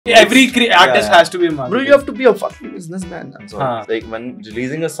Artist has to be a marketer. Bro, you have to be a fucking businessman. I'm sorry. Like when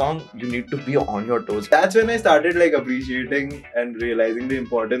releasing a song, you need to be on your toes. That's when I started like appreciating and realizing the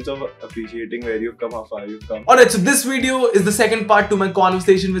importance of appreciating where you've come, how far you've come. Alright, so this video is the second part to my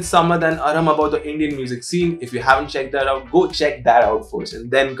conversation with Samad and Arham about the Indian music scene. If you haven't checked that out, go check that out first and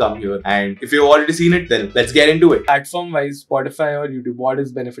then come here. And if you've already seen it, then let's get into it. Platform-wise, Spotify or YouTube, what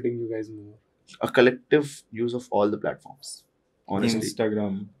is benefiting you guys more? A collective use of all the platforms. Honestly,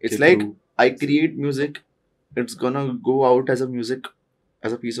 Instagram. It's like I create music, it's gonna go out as a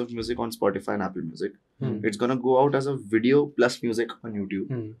piece of music on Spotify and Apple Music. It's gonna go out as a video plus music on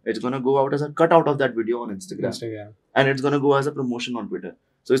YouTube. It's gonna go out as a cutout of that video on Instagram. And it's gonna go as a promotion on Twitter.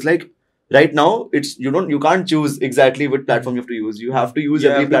 So it's like right now, you can't choose exactly what platform you have to use. You have to use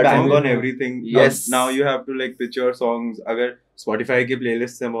every platform. Bang on everything. Yes. Now you have to like pitch your songs. अगर Spotify के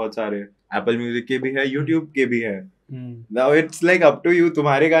playlists हैं बहुत सारे, Apple Music के भी है, YouTube के भी है. Now it's like up to you.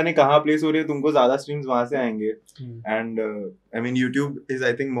 तुम्हारे गाने कहाँ place हो रहे हैं, तुमको ज़्यादा streams वहाँ से आएंगे. And I mean YouTube is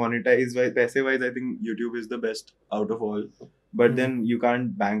I think monetized पैसे wise I think YouTube is the best out of all. But then you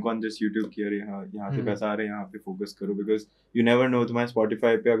can't bank on just YouTube कि अरे यहाँ से पैसा आ रहा है यहाँ पे focus करो, because you never know तुम्हारे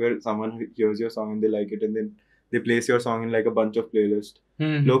Spotify पे अगर someone hears your song and they like it and then they place your song in like a bunch of playlists.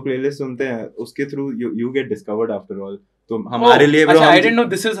 लोग playlist सुनते हैं, उसके through you get discovered after all. तो हमारे लिए bro, I didn't know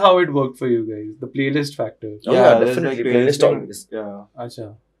this is how it worked for you guys, the playlist factor. Yeah, definitely playlist always. Yeah. Acha.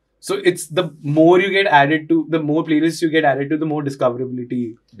 So it's the more you get added to, the more playlists you get added to, the more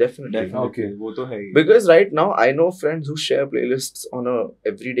discoverability. Definitely. Okay. वो तो है ही. Because right now I know friends who share playlists on a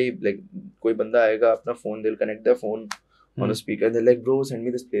everyday, like कोई बंदा आएगा अपना phone, they'll connect their phone on a speaker and they're like, bro, send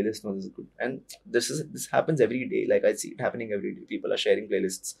me this playlist. No, this is good. And this happens every day. Like I see it happening every day. People are sharing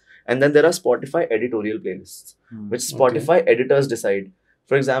playlists. And then there are Spotify editorial playlists, which Spotify editors decide.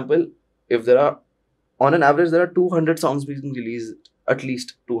 For example, if there are, on an average, there are 200 songs being released, at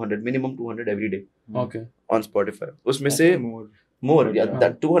least 200, minimum 200 every day. Okay. On Spotify. उसमें से more, yeah,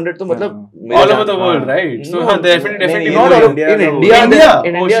 that 200 तो मतलब all over the world, right? So definitely not all India.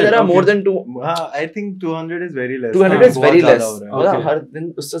 In India there are more than two. I think 200 is very less. 200 is very less. मतलब हर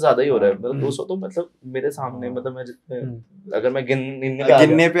दिन उससे ज़्यादा ही हो रहा है. मतलब 200 तो मतलब मेरे सामने, मतलब मैं जितने अगर मैं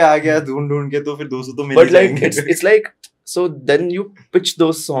गिनने पे आ गया ढूंढ के तो फिर 200 तो मिल But like it's like, so then you pitch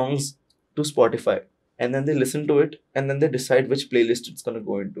those songs to Spotify. And then they listen to it and then they decide which playlist it's going to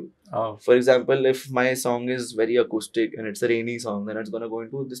go into. For example, if my song is very acoustic and it's a rainy song, then it's going to go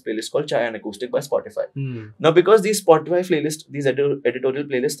into this playlist called Chai and Acoustic by Spotify. Now, because these Spotify playlists, these editorial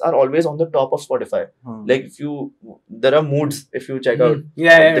playlists are always on the top of Spotify. Like there are moods if you check out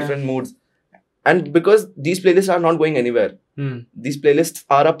different moods. And because these playlists are not going anywhere, these playlists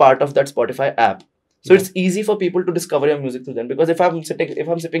are a part of that Spotify app. So it's easy for people to discover your music through them. Because if I'm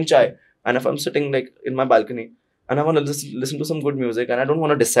sipping chai and if I'm sitting like in my balcony and I want to listen to some good music and I don't want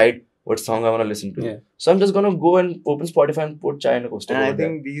to decide what song I want to listen to, so I'm just gonna go and open Spotify and put chai and acoustic. And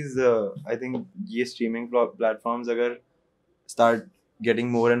I think ये streaming platforms अगर start getting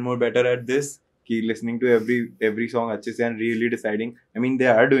more and more better at this, कि listening to every song अच्छे से and really deciding. I mean they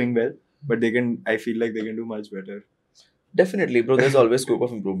are doing well, but I feel like they can do much better. Definitely, bro. There's always scope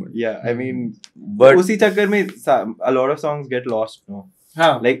of improvement. Yeah, I mean, but उसी चक्कर में a lot of songs get lost, no?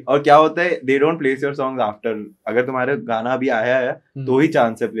 Like और क्या होता है? They don't place your songs after. अगर तुम्हारे गाना अभी आया है, तो ही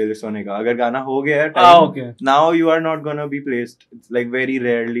chance है playlist होने का. अगर गाना हो गया है, now you are not gonna be placed. It's like very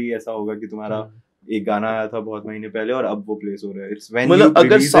rarely ऐसा होगा कि तुम्हारा एक गाना आया था बहुत महीने पहले और अब वो प्लेस हो रहा है. It's when you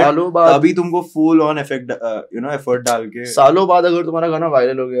release it, अभी तुमको full on effort डाल के सालों बाद अगर तुम्हारा गाना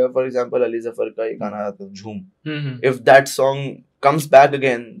वायरल हो गया, for example अली जफर का एक गाना आया था झूम, if that song comes back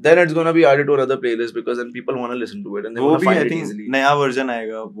again, then it's gonna be added to another playlist because then people want to listen to it and they want to find it easily. नया version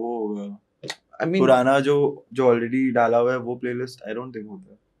आएगा वो होगा. I mean पुराना जो already डाला हुआ है वो playlist I don't think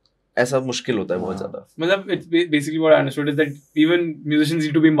होता है. ऐसा मुश्किल होता है बहुत ज़्यादा. मतलब it's basically what I understood is that even musicians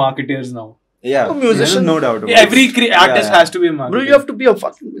need to be marketers now. Yeah, musician, no doubt. Every artist has to be a marketer. Bro, you have to be a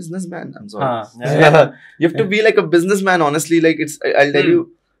fucking businessman. I'm sorry. You have to be like a businessman. Honestly, like I'll tell you.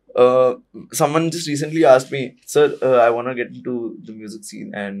 Someone just recently asked me, sir, I want to get into the music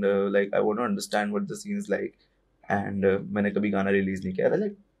scene and like I want to understand what the scene is like. And मैंने कभी गाना release नहीं किया.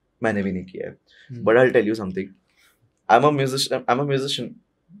 Like मैंने भी नहीं किया है. But I'll tell you something. I'm a musician,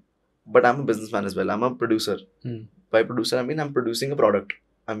 but I'm a businessman as well. I'm a producer. By producer, I mean I'm producing a product.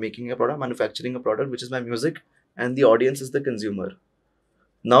 I'm making a product, manufacturing a product, which is my music, and the audience is the consumer.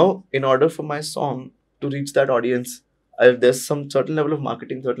 Now, in order for my song to reach that audience, there's some certain level of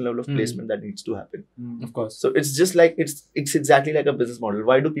marketing, certain level of placement that needs to happen. Of course. So it's just like it's exactly like a business model.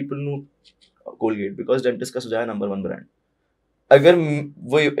 Why do people know Colgate? Because dentist ka sujaya number one brand.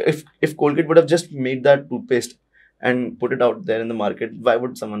 If Colgate would have just made that toothpaste and put it out there in the market, why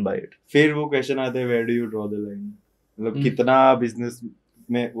would someone buy it? फिर वो question आता है where do you draw the line, मतलब कितना business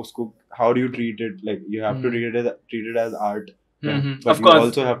में उसको, how do you treat it, like you have to treat it as art, but Of you course.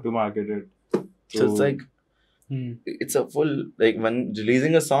 also have to market it. So it's like it's a full, like when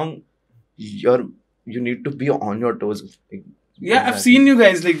releasing a song, you need to be on your toes. Like, Yeah, I've seen you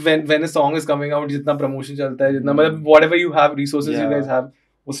guys like when a song is coming out, जितना promotion चलता है, जितना मतलब whatever you have, resources you guys have,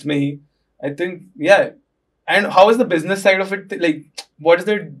 उसमें ही I think yeah. And how is the business side of it? Like, what is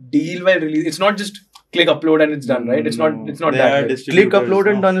the deal while release? It's not just click upload and it's done, right? It's not that way. Click upload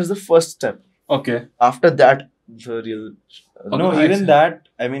and done is the first step. Okay. After that, the real. No, even that.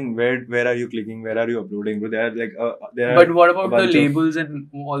 I mean, where are you clicking? Where are you uploading? But there are like there. But what about the labels and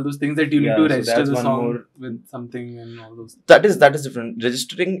all those things that you need to register the song with something and all those? That is different.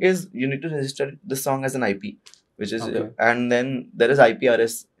 Registering is you need to register the song as an IP, which is and then there is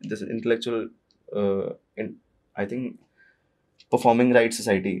IPRS, this intellectual, I think Performing Rights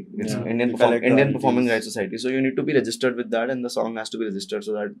Society. It's Indian Performing Rights Society. So you need to be registered with that, and the song has to be registered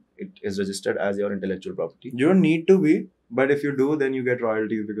so that it is registered as your intellectual property. You don't need to be, but if you do, then you get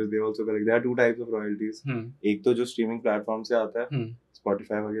royalties because they also collect. There are two types of royalties. एक तो जो streaming platform से आता है,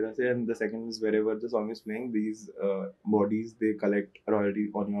 Spotify वगैरह से, and the second is wherever the song is playing. These bodies, they collect royalty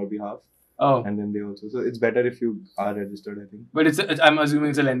on your behalf. Oh. And then they also, so it's better if you are registered, I think. But I'm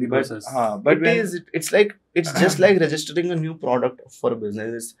assuming it's a lengthy process. But it's just like registering a new product for a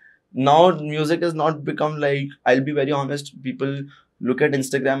business. Now music has not become like, I'll be very honest, people look at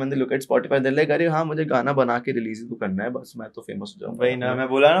Instagram and they look at Spotify, they're like, अरे हाँ मुझे गाना बना के release तो करना है, बस मैं तो फेमस हो जाऊंगा. वही ना, मैं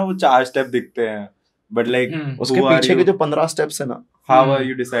बोला ना वो 4 स्टेप दिखते हैं, but like उसके पीछे के जो 15 स्टेप्स है ना, how are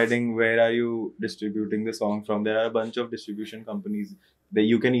you deciding where are you distributing the song from? There are a bunch of distribution companies that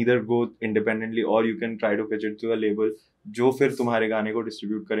you can either go independently or you can try to pitch it to a label जो फिर तुम्हारे गाने को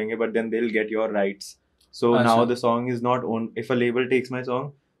distribute करेंगे, but then they'll get your rights. So now the song is not owned. If a label takes my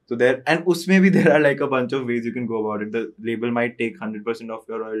song, so there, and उसमें भी there are like a bunch of ways you can go about it. The label might take 100% of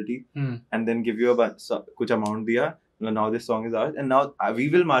your royalty and then give you a कुछ amount दिया. Now this song is ours, and now we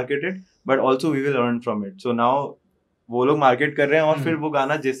will market it, but also we will earn from it. So now वो लोग market कर रहे हैं और फिर वो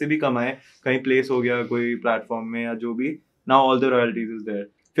गाना जैसे भी कमाए, कहीं प्लेस हो गया कोई प्लेटफॉर्म में या जो भी, now all the royalties is there.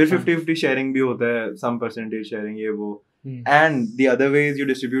 फिर 50-50 शेयरिंग भी होता है, some percentage शेयरिंग ये वो. And the other way is you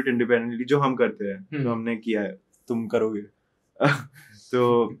distribute independently, जो हम करते हैं, जो हमने किया है, तुम करोगे.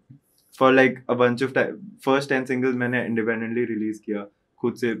 So for like a bunch of time, first 10 singles मैंने independently release किया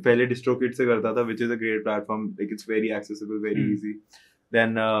खुद से. पहले DistroKid से करता था, which is a great platform, like it's very accessible, very easy.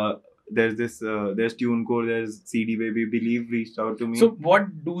 Then there's TuneCore, there's CD Baby, Believe reached out to me. So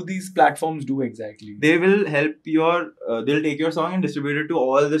what do these platforms do exactly? They will help they'll take your song and distribute it to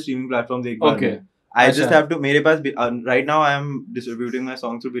all the streaming platforms एक बार में. I just have to, मेरे पास right now I am distributing my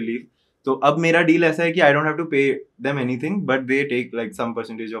song through Believe. तो अब मेरा deal ऐसा है कि I don't have to pay them anything, but they take like some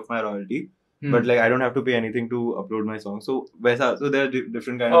percentage of my royalty. But like I don't have to pay anything to upload my song. So वैसा, so there are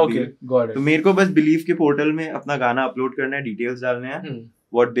different kind of deal. Got it. तो मेरे को बस Believe के portal में अपना गाना upload करना है, डिटेल्स डालने हैं.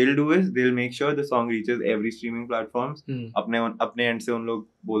 What they'll do is they'll make sure the song reaches every streaming platforms. अपने end से उन लोग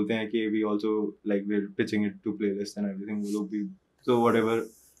बोलते हैं कि we also like we're pitching it to playlists and everything. वो लोग भी, so whatever.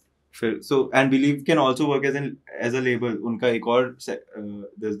 So and Believe can also work as a label. उनका एक और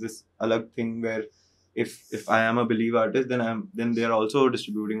there's this अलग thing where if I am a Believe artist, then they are also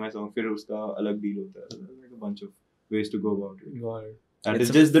distributing my song. फिर उसका अलग deal होता है. So there's like a bunch of ways to go about it. Got it. And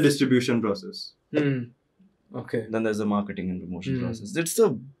it's just the distribution process. Okay. Then there's the marketing and promotion process. It's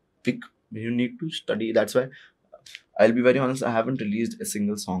a big, you need to study. That's why I'll be very honest, I haven't released a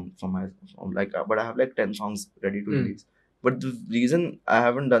single song from but I have like 10 songs ready to release. But the reason I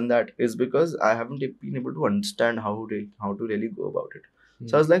haven't done that is because I haven't been able to understand how to really go about it.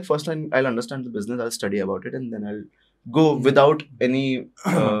 So I was like, first I'll understand the business, I'll study about it, and then I'll go without any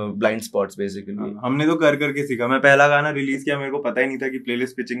blind spots basically. हमने तो करके सीखा. मैं पहला गाना release किया, मेरे को पता ही नहीं था कि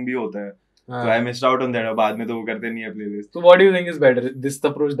प्लेलिस्ट पिचिंग भी होता है. So I missed out on that. बाद में तो वो करते नहीं है playlist. So what do you think is better, this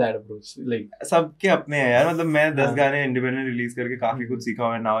approach, that approach? Like सबके अपने हैं यार. मतलब मैं 10 गाने इंडिपेंडेंट रिलीज करके काफी कुछ सीखा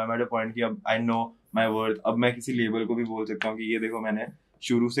हूं. Now I'm at a point कि अब I know my worth. अब मैं किसी लेबल को भी बोल सकता हूँ कि ये देखो मैंने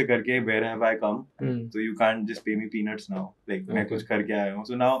शुरू से करके where have I come, so you can't just pay me peanuts now. Like मैं कुछ करके आया हूँ.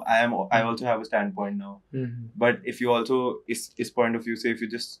 So now I also have a standpoint now. But if you also is point of view, say if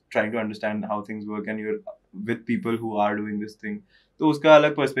you're just trying to understand how things work and you're with people who are doing this thing, तो उसका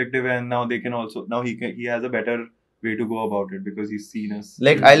अलग perspective है. Now they can also, now he has a better way to go about it because he's seen us.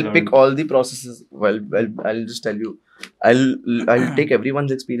 Like I'll pick all the processes. Well, I'll just tell you. I'll take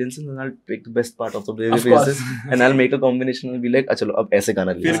everyone's experiences and I'll pick the best part of the basis and I'll make a combination and be like, चलो अब ऐसे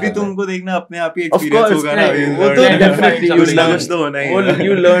गाना फिर भी लिखना तुमको देखना अपने आप ही Of experience course, होगा ना. वो तो definitely you learn. कुछ तो होना ही है.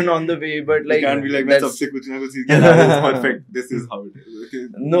 You learn on the way, but like You can't be like मैं that's- सबसे कुछ ना कुछ सीख के that is perfect. This is how it is. Okay.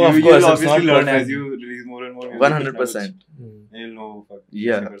 No, of course, You'll it's obviously not learn perfect. as you release more and more. music, 100%. You'll know. Fuck,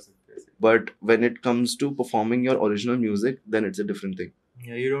 Yeah. ऐसे कर सकते हैं. But when it comes to performing your original music, then it's a different thing.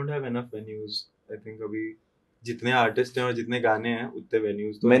 Yeah, you don't have enough venues. I think अभी जितने artist हैं और जितने गाने हैं उतने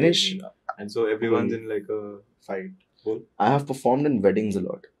venues तो मैंने है नहीं. And so everyone's in like a fight. बोल. I have performed in weddings a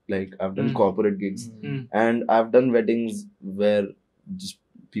lot. Like I've done corporate gigs, and I've done weddings where just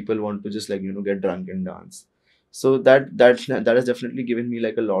people want to just like get drunk and dance. So that has definitely given me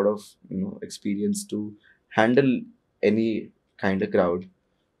like a lot of experience to handle any kind of crowd.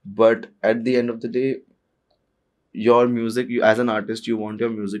 But at the end of the day, your music, you as an artist, you want your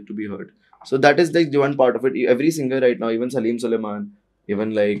music to be heard. So that is like the one part of it. Every singer right now, even Salim Suleiman,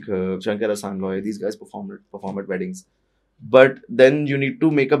 even like Shankar Hassan Loy, these guys perform at weddings. But then you need to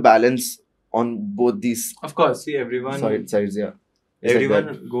make a balance on both these Of course. See, everyone sides. Yeah. It's like everyone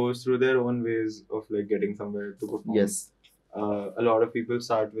that. goes through their own ways of like getting somewhere to perform. Yes. A lot of people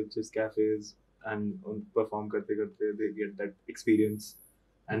start with just cafes and perform karte they get that experience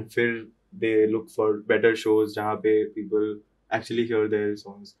and फिर they look for better shows जहाँ पे people actually hear their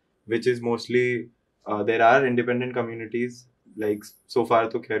songs, which is mostly there are independent communities like so far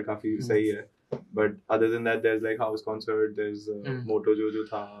तो खैर काफी सही है, but other than that there's like house concert, there's Moto जो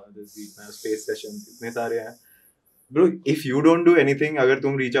था, there's space session, इतने सारे हैं. Bro, if you don't do anything, अगर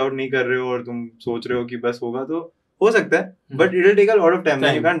तुम reach out नहीं कर रहे हो और तुम सोच रहे हो कि बस होगा तो हो सकता है, but it will take a lot of time.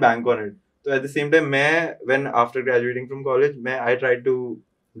 Then you can't bank on it. So at the same time, when after graduating from college, I tried to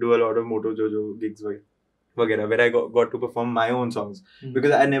do a lot of Moto Jojo gigs वगैरह where I got to perform my own songs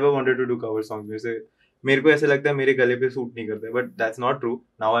because I never wanted to do cover songs. मेरे को ऐसा लगता है मेरे गले पे suit नहीं करते, but that's not true.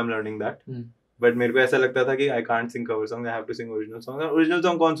 Now I'm learning that. But मेरे को ऐसा लगता था कि I can't sing cover songs, I have to sing original songs. और original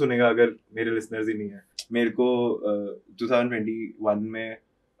song कौन सुनेगा अगर मेरे listeners ही नहीं है. मेरे को 2021 में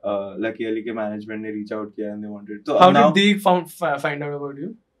Lucky Ali के management ने reach out किया and they wanted. So How now, did they find out about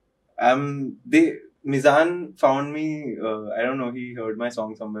you? Mizan found me. I don't know. He heard my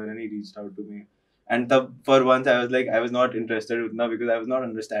song somewhere and he reached out to me. And for once I was like, I was not interested उतना because I was not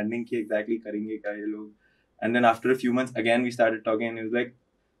understanding कि exactly करेंगे क्या ये लोग. And then after a few months again we started talking and he was like,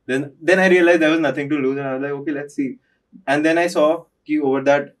 then I realized there was nothing to lose and I was like, okay, let's see. And then I saw कि over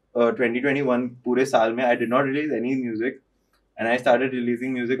that 2021 पूरे साल में I did not release any music and I started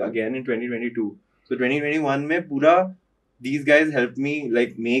releasing music again in 2022. So 2021 में पूरा these guys helped me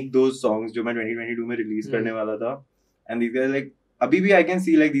like make those songs जो मैं 2022 में release करने वाला था. And these guys like अभी भी I can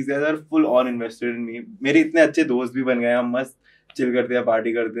see like these guys are full on invested in me. मेरे इतने अच्छे दोस्त भी बन गए, हम मस्त chill करते हैं,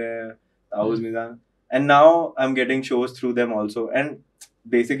 party करते हैं, ताउस मिजान. And now I'm getting shows through them also. And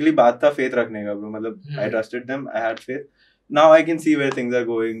basically बात था faith रखने का bro. मतलब I trusted them, I had faith. Now I can see where things are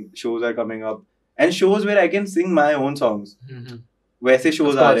going. Shows are coming up and shows where I can sing my own songs. वैसे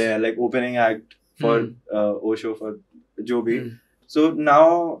shows आ रहे हैं like opening act for Osho for जो भी. So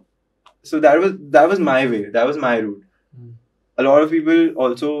now, so that was my way. That was my route. A lot of people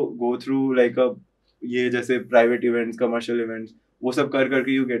also go through like ये जैसे private events, commercial events, वो सब करके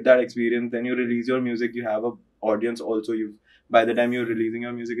you get that experience. Then you release your music, you have a audience also. By the time you're releasing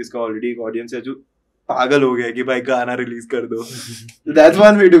your music, इसका already एक audience है जो पागल हो गया कि भाई गाना release कर दो. That's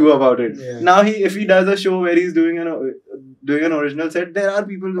one way to go about it. Yeah. Now if he does a show where he's doing an original set, there are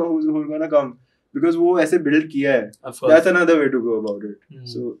people who are gonna come because वो ऐसे build किया है. That's another way to go about it.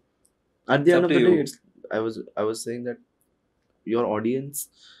 So at the end of the day, I was saying that your audience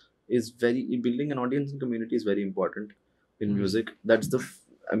is building an audience and community is very important in music. That's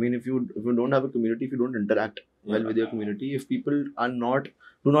I mean, if you don't have a community, if you don't interact well with your community, if people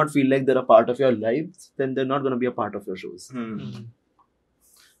do not feel like they're a part of your lives, then they're not going to be a part of your shows.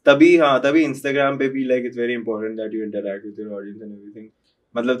 तभी Instagram पे भी like it's very important that you interact with your audience and everything.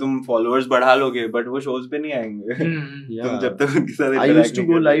 मतलब तुम followers बढ़ा लोगे, but वो shows पे नहीं आएंगे. तुम जब तक उनके साथ I used to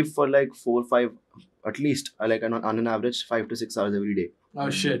go live for like 4-5, at least like on an average 5 to 6 hours every day. Oh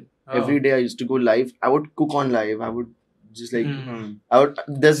shit! Every day I used to go live. I would cook on live. I would just like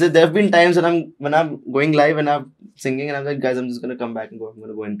there have been times when I'm going live and I'm singing and I'm like, guys, I'm just gonna come back and I'm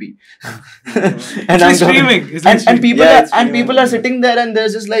gonna go and pee. And I'm streaming. And people are sitting there and they're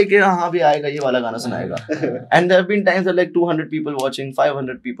just like, हाँ भी आएगा ये वाला गाना सुनाएगा. And there have been times where like 200 people watching,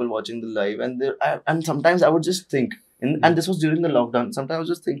 500 people watching the live, and sometimes I would just think, and this was during the lockdown. Sometimes I would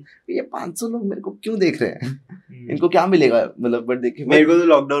just think, ये 500 लोग मेरे को क्यों देख रहे हैं? इनको क्या मिलेगा मतलब. बट देखिए मेरे को तो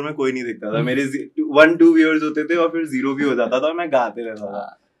लॉकडाउन में कोई नहीं दिखता था. मेरे 1-2 व्यूअर्स होते थे और फिर 0 भी हो जाता था और मैं गाते रहता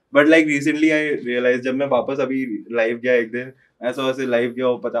था. But like recently I realise, जब मैं वापस अभी लाइव गया एक दिन, ऐसा वैसे लाइव गया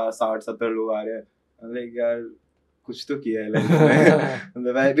 50-60-70 लोग आ रहे हैं, लाइक यार कुछ तो किया है लाइफ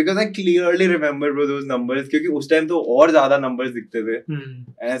में. Because I clearly remember bro those numbers, क्योंकि उस टाइम तो और ज्यादा नंबर्स दिखते थे.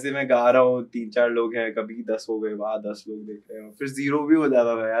 ऐसे मैं गा रहा हूँ, 3-4 लोग हैं, कभी 10 हो गए, वहां 10 लोग देख रहे हैं, फिर 0 भी हो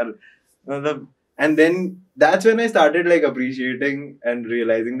जाता था यार. मतलब and then that's when I started like appreciating and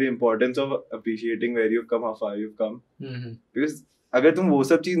realizing the importance of appreciating where you've come, how far you've come. Because अगर तुम वो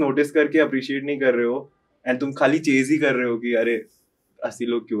सब चीज नोटिस करके अप्रिशिएट नहीं कर रहे हो एंड तुम खाली चेज ही कर रहे हो कि अरे 80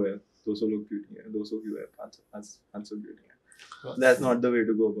 लोग क्यों है, 200 लोग क्यों नहीं है, 200 क्यों है, 500 क्यों नहीं है, that's not the way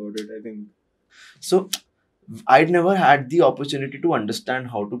to go about it, I think. So I'd never had the opportunity to understand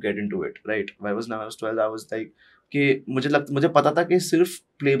how to get into it, right? When I was 12, I was like कि मुझे पता था कि सिर्फ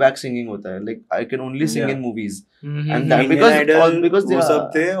प्लेबैक सिंगिंग होता है, like I can only sing in movies and that because वो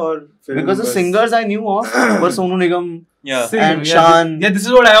सब थे और because the singers I knew of were Sonu Nigam and Shan, this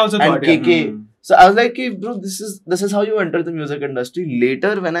is what I also thought, and KK. So I was like, bro, this is how you enter the music industry.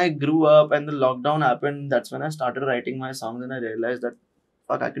 Later, when I grew up and the lockdown happened, that's when I started writing my songs and I realized that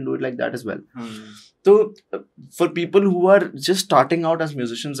fuck, I can do it like that as well. So for people who are just starting out as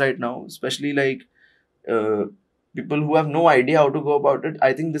musicians right now, especially like people who have no idea how to go about it,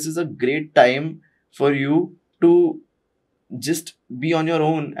 I think this is a great time for you to just be on your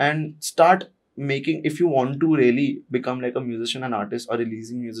own and start making, if you want to really become like a musician, an artist, or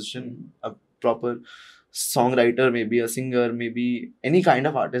releasing musician, a proper songwriter, maybe a singer, maybe any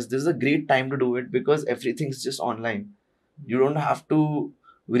kind of artist, this is a great time to do it because everything's just online. You don't have to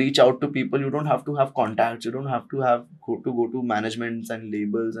reach out to people, you don't have to have contacts, you don't have to have go to managements and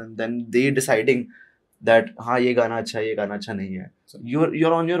labels and then they deciding that हाँ ये गाना अच्छा है, ये गाना अच्छा नहीं है. So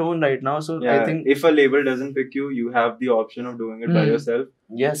you're on your own right now. So yeah, I think if a label doesn't pick you, you have the option of doing it by yourself.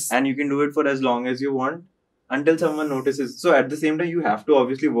 Yes. And you can do it for as long as you want until someone notices. So at the same time, you have to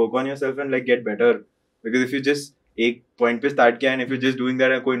obviously work on yourself and like get better. Because if you just एक point पे start किया and if you're just doing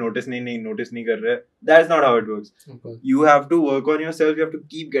that and कोई notice नहीं कर रहा है, that's not how it works. You have to work on yourself. You have to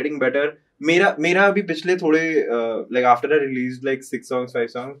keep getting better. मेरा अभी पिछले थोड़े like after I released like 6 songs,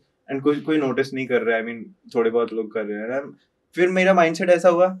 5 songs and कोई नोटिस नहीं कर रहा है, I mean थोड़े बहुत लोग कर रहे हैं, फिर मेरा माइंडसेट ऐसा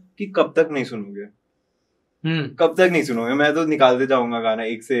हुआ कि कब तक नहीं सुनोगे, कब तक नहीं सुनोगे, मैं तो निकालते जाऊंगा गाना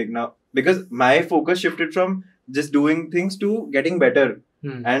एक से एक ना, because my focus shifted from just doing things to getting better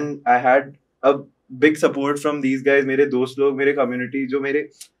and I had a big support from these guys. मेरे दोस्त लोग, मेरे कम्युनिटी, जो मेरे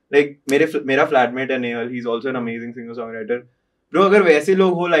लाइक मेरा फ्लैटमेट है Nehal, he is also an amazing singer songwriter. Bro अगर वैसे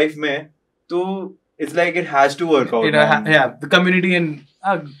लोग हो लाइफ में तो it's like it has to work out. Yeah, the community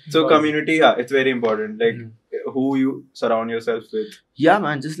and so community, yeah, it's very important. Like who you surround yourself with. Yeah,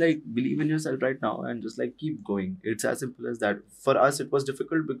 man, just like believe in yourself right now and just like keep going. It's as simple as that. For us, it was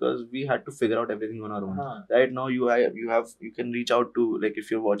difficult because we had to figure out everything on our own. Right now, you can reach out to, like,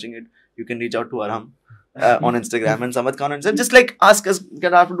 if you're watching it, you can reach out to Arham on Instagram and Samad Khan and say, just like ask us,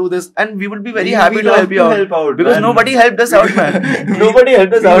 can I have to do this, and we would be very happy to help you out because man, nobody helped us out, man. Nobody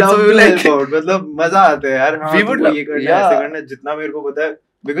helped us out, so we were like, मतलब मजा आता है यार. हाँ, we would ये करना, ऐसे करना, जितना मेरे को पता है.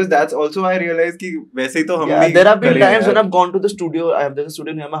 Because that's also I realized कि वैसे ही तो हम भी there have been times when I've gone to the studio. There's a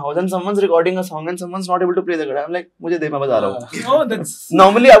studio near my house and someone's recording a song and someone's not able to play the guitar. I'm like, मुझे दे, मैं बजा रहा हूँ. Oh, that's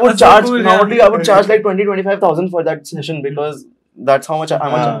normally I would charge. Normally I would charge like 20,000-25,000 for that session because that's how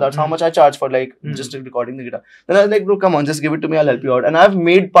much I charge for like just recording the guitar. Then I was like, bro, come on, just give it to me, I'll help you out. And I've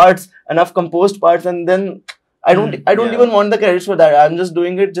made parts and I've composed parts and then I don't even want the credits for that. I'm just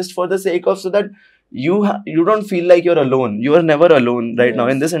doing it just for the sake of, so that you don't feel like you're alone. You are never alone right now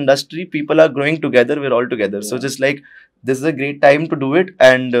in this industry. People are growing together, we're all together. So just like this is a great time to do it,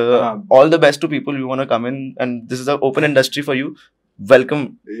 and all the best to people who want to come in, and this is an open industry for you. Welcome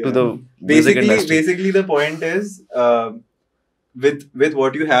to the music industry. Basically the point is with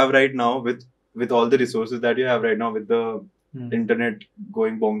what you have right now, with all the resources that you have right now, with the internet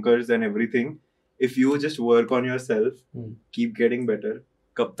going bonkers and everything, if you just work on yourself, keep getting better,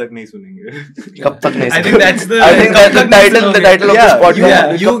 कब तक नहीं सुनेंगे. कब तक नहीं I think that's the title of this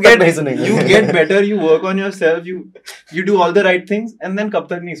podcast. You get better, you work on yourself, you do all the right things, and then कब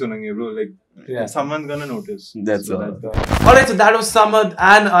तक नहीं सुनेंगे, bro. Like someone's gonna notice. That's all. Alright, so that was Samad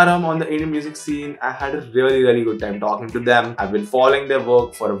and Arham on the Indian music scene. I had a really good time talking to them. I've been following their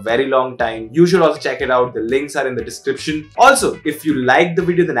work for a very long time. You should also check it out. The links are in the description. Also, if you like the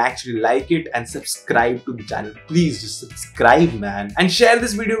video, then actually like it and subscribe to the channel. Please just subscribe, man. And share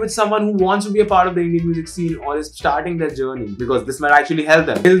this video with someone who wants to be a part of the Indian music scene or is starting their journey, because this might actually help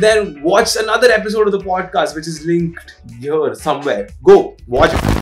them. Till then, watch another episode of the podcast which is linked here somewhere. Go watch it.